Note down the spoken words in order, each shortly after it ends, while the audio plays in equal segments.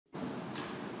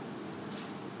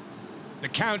The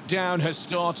countdown has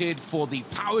started for the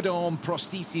powered arm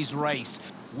prosthesis race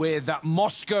with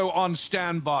Moscow on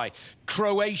standby,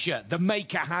 Croatia, the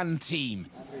Maker Hand team,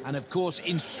 and of course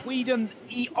in Sweden,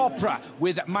 e-OPRA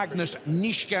with Magnus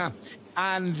Nischka,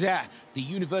 and the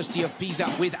University of Pisa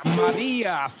with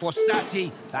Maria Fossati,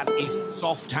 that is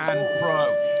SoftHand Pro.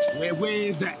 We're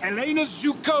with Elena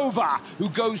Zukova, who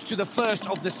goes to the first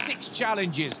of the 6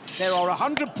 challenges. There are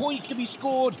 100 points to be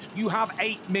scored. You have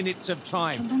 8 minutes of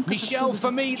time. Michelle,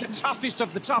 for me, the toughest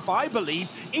of the tough, I believe,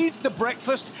 is the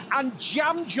breakfast and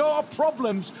jam jar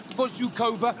problems for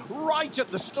Zukova right at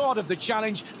the start of the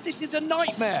challenge. This is a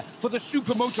nightmare for the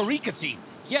SuperMotorica team.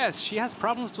 Yes, she has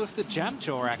problems with the jam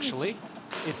jar, actually.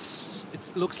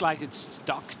 It looks like it's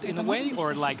stuck in a way,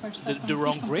 or like the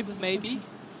wrong grip, maybe.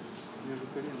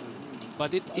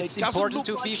 But it's important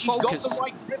to be focused. She's got the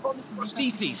right grip on the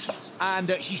prosthesis,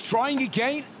 and she's trying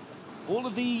again. All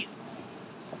of the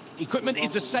equipment is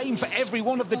the same for every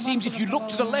one of the teams. If you look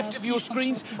to the left of your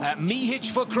screens, Mihic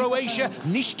for Croatia,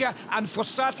 Nischka and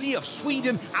Fossati of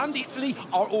Sweden and Italy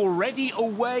are already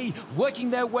away, working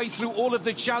their way through all of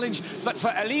the challenge. But for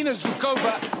Elena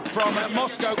Zukova from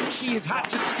Moscow, she has had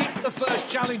to skip the first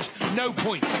challenge. No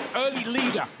points. Early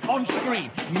leader on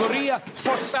screen, Maria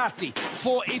Fossati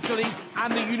for Italy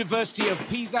and the University of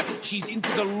Pisa. She's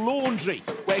into the laundry,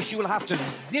 where she will have to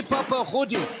zip up her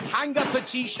hoodie, hang up her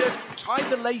t-shirt, tie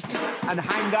the laces, and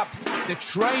hang up the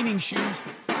training shoes.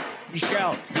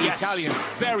 Michelle, the Italian,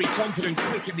 very confident,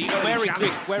 quick in the early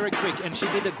challenge. Very quick, and she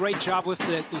did a great job with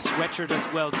the sweatshirt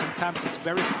as well. Sometimes it's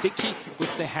very sticky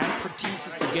with the hand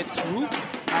prosthesis to get through,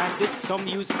 and some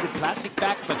uses a plastic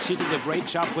bag, but she did a great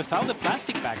job without a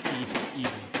plastic bag even.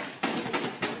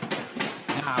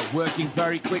 Now, working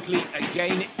very quickly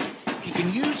again, she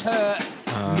can use her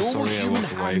normal human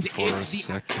hand if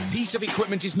the piece of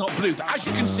equipment is not blue. But as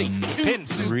you can see, 2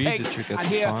 pins. blue pegs, and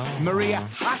here Maria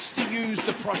has to use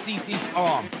the prosthesis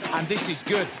arm. And this is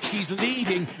good. She's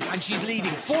leading, and she's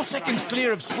leading 4 seconds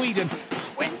clear of Sweden,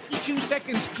 22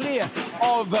 seconds clear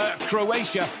of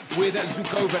Croatia, with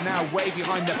Zukova now way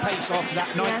behind the pace after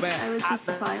that nightmare at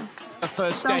the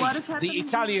first stage. The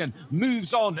Italian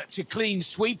moves on to clean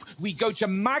sweep. We go to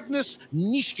Magnus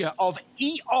Nischka of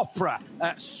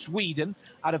e-OPRA, Sweden,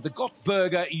 out of the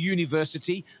Göteborg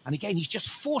University. And again, he's just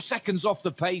 4 seconds off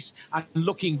the pace and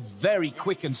looking very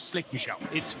quick and slick, Michelle.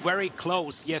 It's very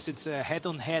close. Yes, it's a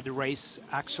head-on-head race,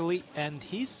 actually. And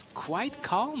he's quite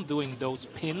calm doing those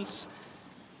pins.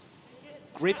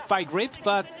 Grip by grip,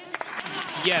 but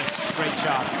yes, great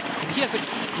job. And he has a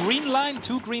green line,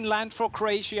 2 green lines for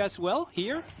Croatia as well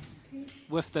here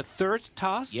with the 3rd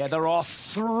task. Yeah, there are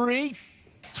three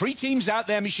teams out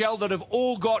there, Michelle, that have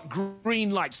all got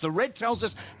green lights. The red tells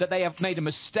us that they have made a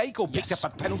mistake or picked up a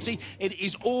penalty. It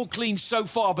is all clean so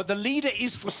far, but the leader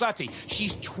is Fossati.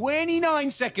 She's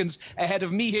 29 seconds ahead of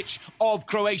Mihic of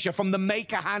Croatia from the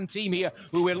Maker Hand team here,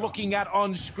 who we're looking at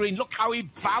on screen. Look how he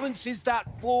balances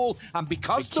that ball, and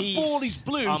because the ball is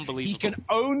blue, he can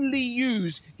only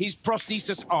use his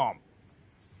prosthesis arm.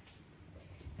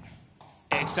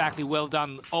 Exactly, well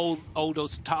done. All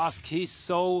those tasks, he's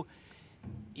so...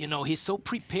 You know, he's so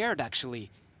prepared, actually.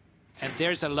 And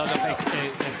there's a lot of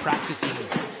practicing.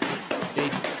 They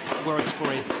worked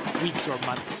for it weeks or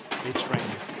months, they train.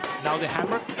 Now the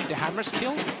hammer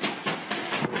skill.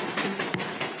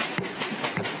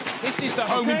 This is the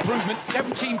home improvement,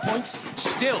 17 points,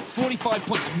 still 45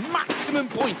 points, maximum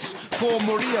points for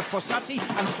Maria Fossati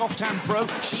and SoftHand Pro.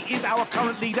 She is our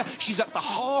current leader. She's at the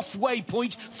halfway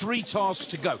point, 3 tasks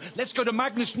to go. Let's go to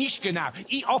Magnus Nischka now,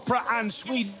 e-OPRA and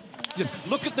Sweden.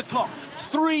 Look at the clock,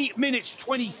 3 minutes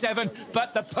 27,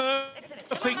 but the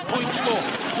perfect point score,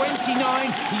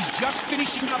 29. He's just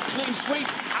finishing up clean sweep,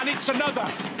 and it's another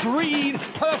green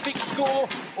perfect score,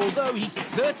 although he's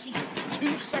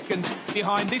 32 seconds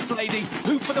behind this lady,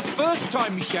 who for the first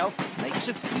time, Michelle, makes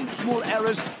a few small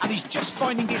errors, and he's just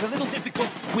finding it a little difficult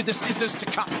with the scissors to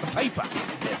cut the paper.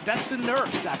 That's the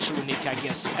nerves, actually, Nick, I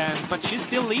guess. But she's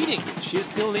still leading. She's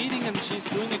still leading, and she's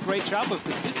doing a great job with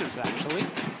the scissors, actually.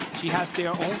 She has their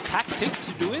own tactic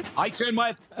to do it. I turn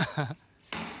my...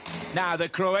 Now the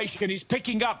Croatian is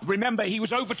picking up. Remember, he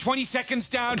was over 20 seconds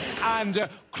down, and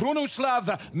Krunoslav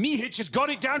Mihic has got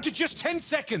it down to just 10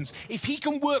 seconds. If he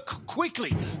can work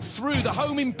quickly through the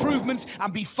home improvements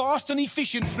and be fast and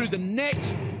efficient through the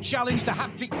next challenge, the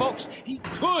haptic box, he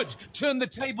could turn the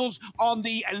tables on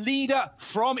the leader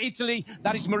from Italy.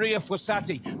 That is Maria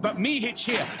Fossati. But Mihic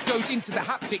here goes into the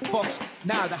haptic box.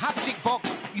 Now, the haptic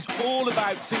box is all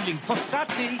about feeling.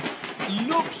 Fossati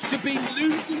looks to be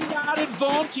losing that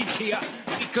advantage here,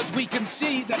 because we can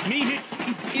see that Mihic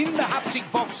is in the haptic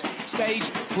box stage.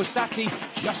 Fossati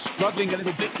just struggling a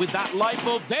little bit with that light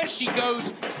bulb. There she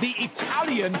goes, the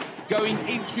Italian going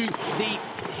into the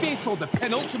fifth or the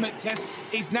penultimate test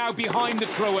is now behind the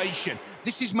Croatian.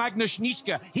 This is Magnus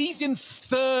Niska. He's in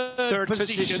third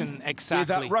position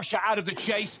exactly. with Russia out of the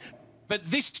chase. But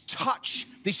this touch,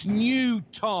 this new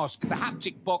task, the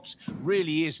haptic box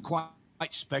really is quite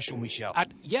special, Michel.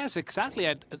 Yes,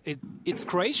 exactly. It's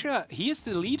Croatia. He is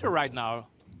the leader right now,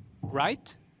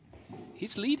 right?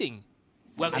 He's leading.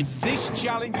 Well, this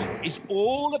challenge is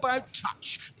all about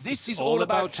touch. This is all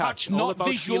about touch, not about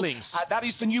visual. Feelings. That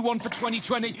is the new one for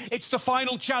 2020. It's the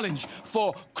final challenge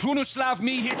for Krunoslav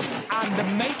Mihic and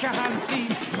the Makerhand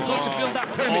team who've got to build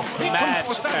that pyramid. Here match,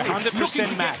 comes Fossati, 100% looking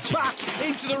to match. get back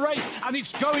into the race, and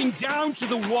it's going down to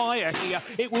the wire here.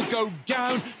 It will go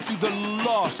down to the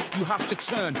last. You have to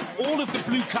turn all of the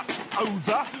blue cups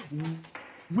over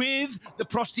with the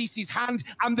prosthesis hand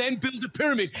and then build a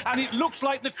pyramid. And it looks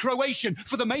like the Croatian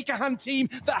for the Makerhand team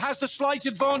that has the slight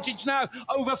advantage now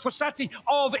over Fossati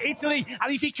of Italy.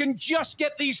 And if he can just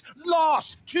get these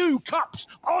last two cups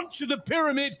onto the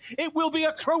pyramid, it will be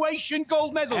a Croatian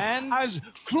gold medal. And as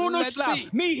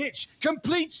Krunoslav Mihic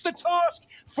completes the task.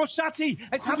 Fossati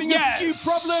is having a few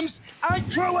problems,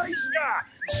 and Croatia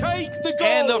take the gold.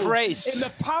 End of race. In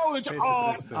the powered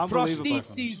of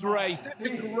prosthesis race. That's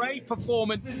a great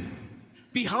performance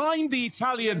behind the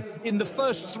Italian in the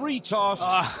first three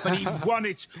tasks, but he won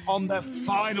it on the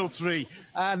final three.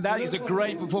 And that is a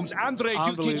great performance. Andrej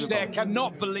Dukic there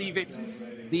cannot believe it.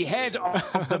 The head of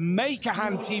the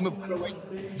Makerhand team of Croatia,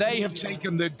 they have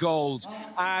taken the gold.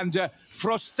 And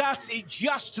Fossati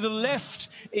just to the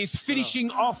left is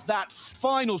finishing off that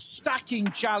final stacking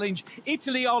challenge.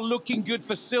 Italy are looking good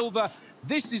for silver.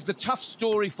 This is the tough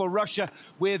story for Russia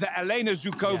with Elena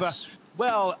Zhukova. Yes.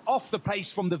 Well, off the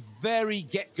pace from the very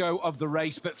get-go of the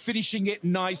race, but finishing it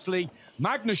nicely.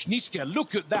 Magnus Niska,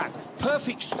 look at that.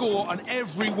 Perfect score on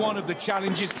every one of the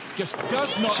challenges. Just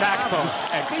does not have the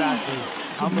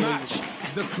speed to match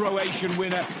the Croatian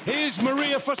winner. Here's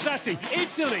Maria Fossati,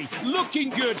 Italy, looking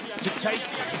good to take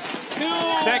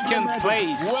second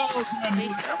place. Well done,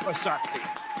 Maria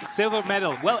Fossati. Silver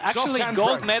medal. Well, actually,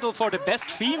 gold medal for the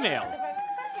best female.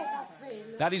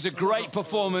 That is a great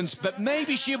performance, but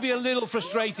maybe she'll be a little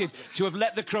frustrated to have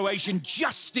let the Croatian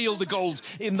just steal the gold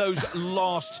in those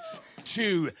last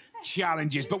two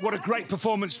challenges. But what a great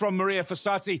performance from Maria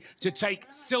Fossati to take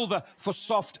silver for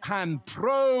SoftHand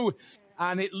Pro.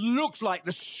 And it looks like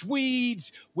the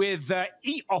Swedes with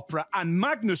e-OPRA and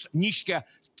Magnus Niska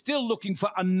still looking for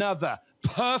another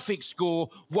perfect score,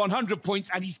 100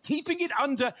 points, and he's keeping it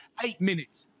under 8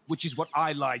 minutes, which is what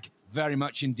I like very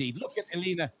much indeed. Look at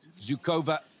Elena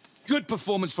Zhukova. Good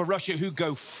performance for Russia, who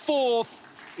go fourth.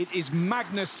 It is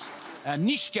Magnus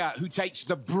Niska who takes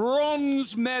the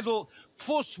bronze medal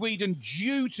for Sweden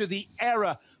due to the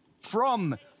error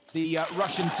from the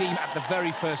Russian team at the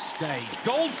very first stage.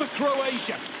 Gold for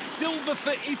Croatia, silver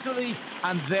for Italy,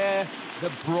 and there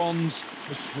the bronze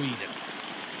for Sweden.